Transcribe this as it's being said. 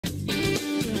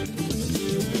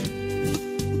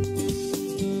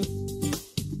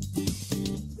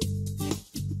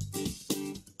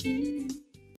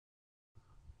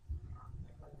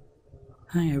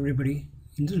Hi everybody,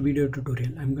 in this video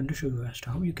tutorial I'm going to show you as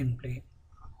to how you can play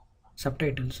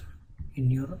subtitles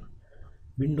in your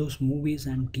Windows Movies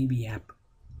and TV app.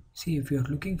 See, if you are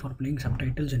looking for playing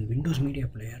subtitles in Windows Media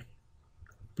Player,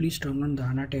 please turn on the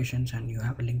annotations and you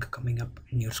have a link coming up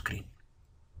in your screen.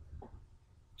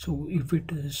 So if it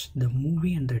is the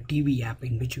movie and the TV app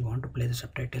in which you want to play the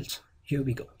subtitles, here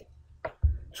we go.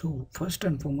 So first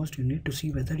and foremost you need to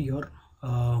see whether your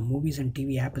movies and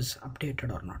TV app is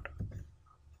updated or not.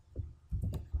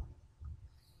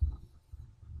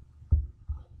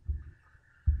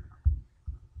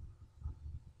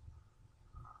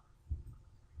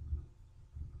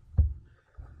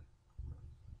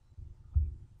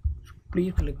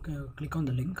 Please click on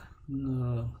the link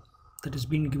that has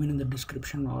been given in the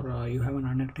description, or you have an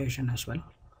annotation as well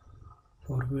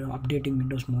for updating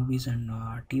Windows Movies and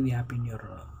TV app in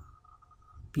your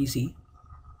PC.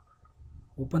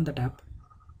 Open the tab.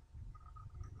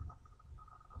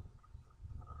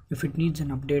 If it needs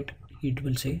an update, it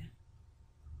will say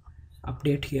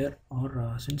update here,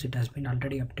 or since it has been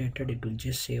already updated, it will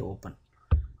just say open.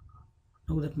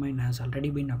 Now that mine has already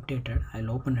been updated,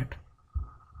 I'll open it.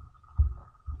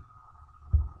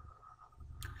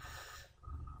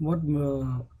 What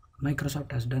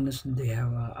Microsoft has done is they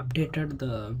have updated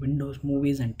the Windows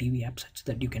Movies and TV apps such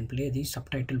that you can play these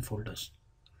subtitle folders.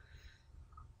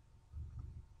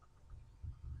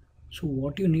 So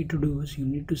what you need to do is you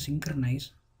need to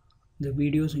synchronize the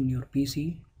videos in your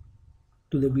PC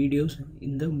to the videos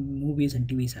in the Movies and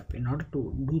TVs app. In order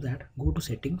to do that, go to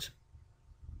settings.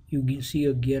 You see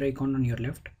a gear icon on your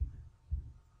left.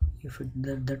 If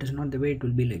that is not the way, it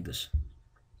will be like this.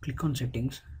 Click on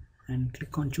settings and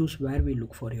click on choose where we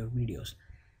look for your videos.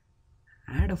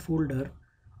 Add a folder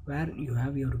where you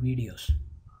have your videos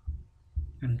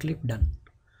and click done.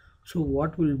 So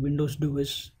what will Windows do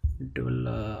is it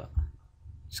will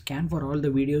scan for all the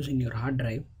videos in your hard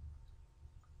drive,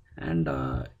 and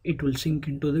it will sync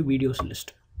into the videos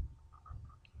list.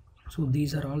 So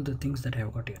these are all the things that I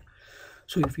have got here.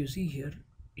 So if you see here,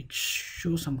 it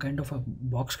shows some kind of a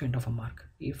box kind of a mark.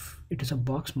 If it is a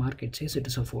box mark, it says it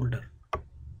is a folder.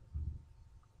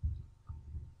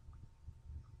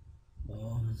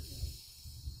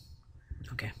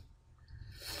 Okay,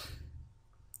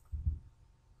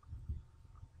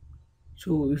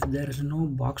 so if there is no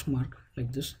box mark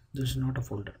like this is not a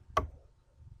folder.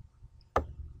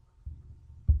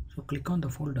 So click on the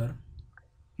folder.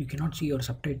 You cannot see your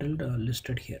subtitled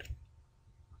listed here.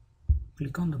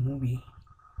 Click on the movie.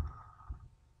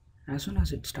 As soon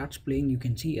as it starts playing, you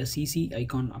can see a CC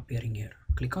icon appearing here.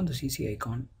 Click on the CC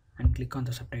icon and click on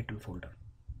the subtitle folder.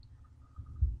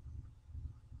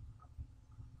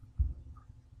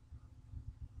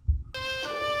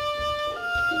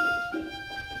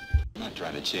 I'm not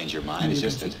trying to change your mind, it's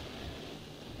just that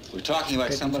we're talking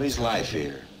about somebody's life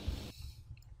here.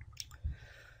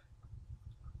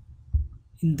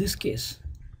 In this case,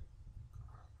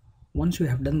 once you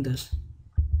have done this,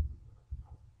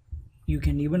 you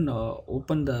can even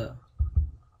open the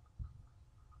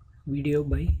video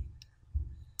by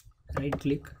right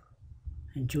click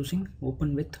and choosing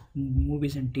open with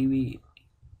Movies and TV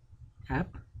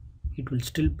app. It will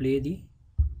still play the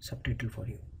subtitle for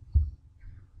you.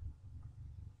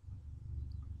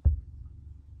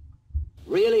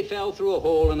 Really fell through a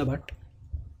hole in the... But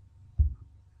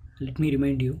let me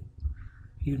remind you,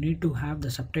 you need to have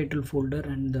the subtitle folder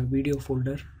and the video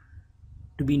folder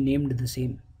to be named the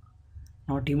same,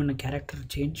 not even a character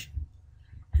change.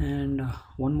 And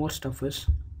one more stuff is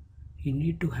you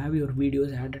need to have your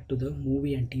videos added to the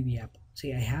movie and TV app.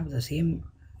 See, I have the same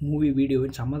movie video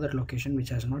in some other location which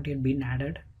has not yet been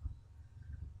added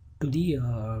to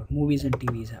the Movies and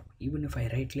TVs app. Even if I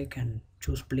right click and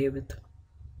choose play with,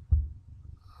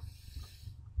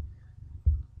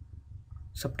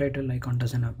 subtitle icon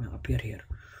doesn't appear here.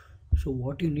 So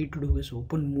what you need to do is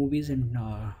open Movies, and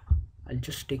I'll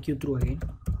just take you through again.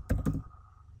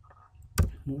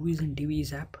 Movies and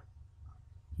TVs app,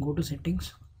 go to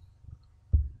settings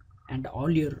and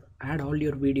add all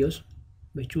your videos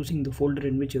by choosing the folder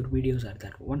in which your videos are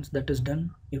there. Once that is done,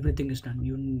 everything is done.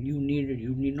 You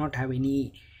need not have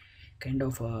any kind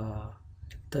of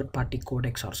third-party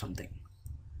codecs or something.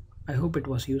 I hope it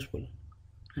was useful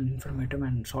and informative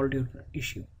and solved your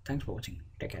issue. Thanks for watching.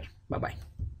 Take care. Bye bye.